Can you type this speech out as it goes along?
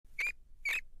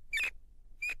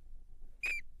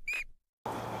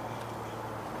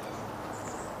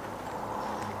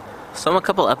So I'm a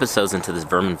couple episodes into this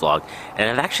Vermin vlog, and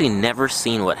I've actually never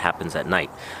seen what happens at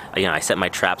night. I set my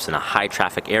traps in a high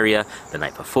traffic area the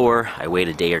night before, I wait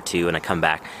a day or two, and I come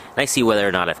back, and I see whether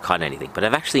or not I've caught anything. But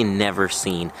I've actually never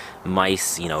seen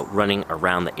mice, running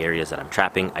around the areas that I'm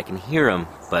trapping. I can hear them,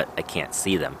 but I can't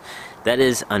see them. That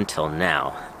is until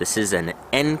now. This is an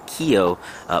ENKEEO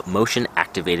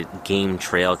motion-activated game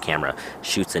trail camera.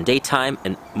 Shoots in daytime,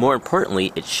 and more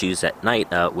importantly, it shoots at night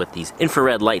with these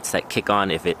infrared lights that kick on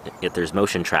if there's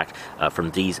motion tracked from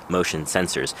these motion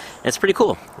sensors. And it's pretty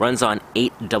cool. Runs on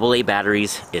 8 AA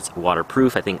batteries. It's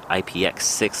waterproof. I think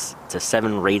IPX6 to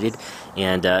 7 rated,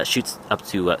 and shoots up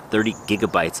to 30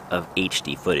 gigabytes of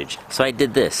HD footage. So I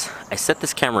did this. I set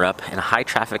this camera up in a high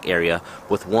traffic area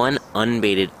with one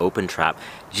unbaited open trap,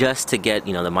 just to get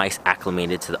the mice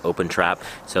acclimated to the open trap,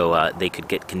 so they could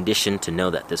get conditioned to know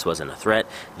that this wasn't a threat,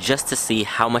 just to see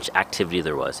how much activity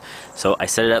there was. So I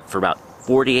set it up for about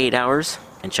 48 hours,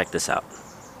 and check this out.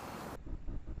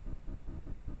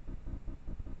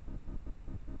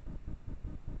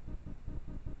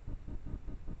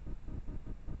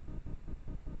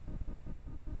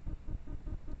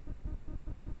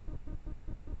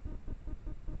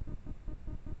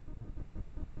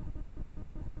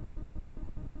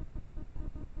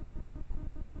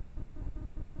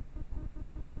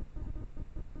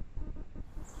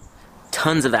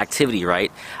 Tons of activity,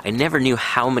 right? I never knew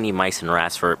how many mice and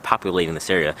rats were populating this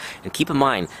area. And keep in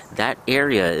mind, that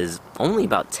area is only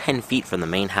about 10 feet from the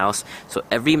main house, so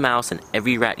every mouse and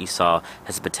every rat you saw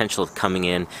has the potential of coming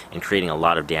in and creating a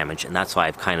lot of damage, and that's why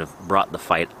I've kind of brought the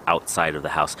fight outside of the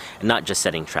house and not just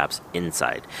setting traps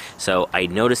inside. So I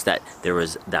noticed that there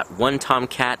was that one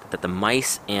tomcat that the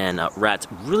mice and rats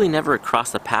really never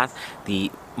crossed the path.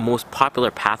 The most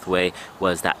popular pathway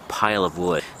was that pile of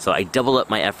wood. So I doubled up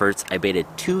my efforts. I baited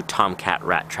 2 tomcat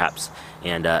rat traps,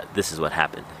 and this is what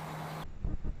happened.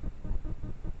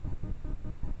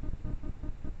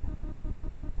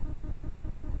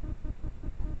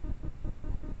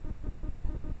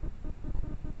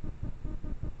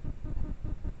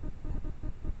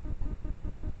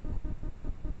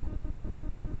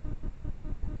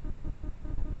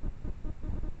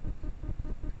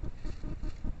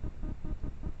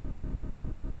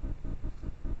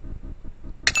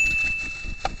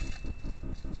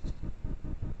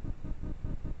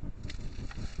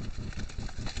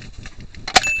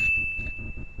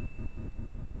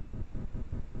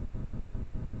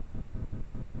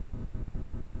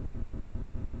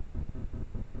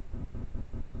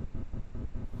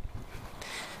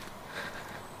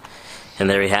 And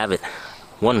there you have it.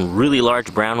 One really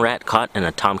large brown rat caught in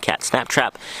a tomcat snap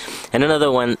trap, and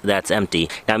another one that's empty.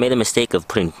 Now I made a mistake of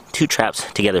putting 2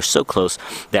 traps together so close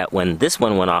that when this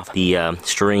one went off, the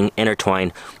string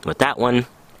intertwined with that one,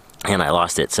 and I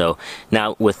lost it. So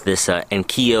now with this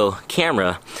ENKEEO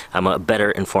camera, I'm a better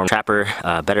informed trapper,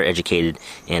 better educated,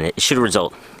 and it should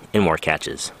result in more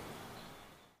catches.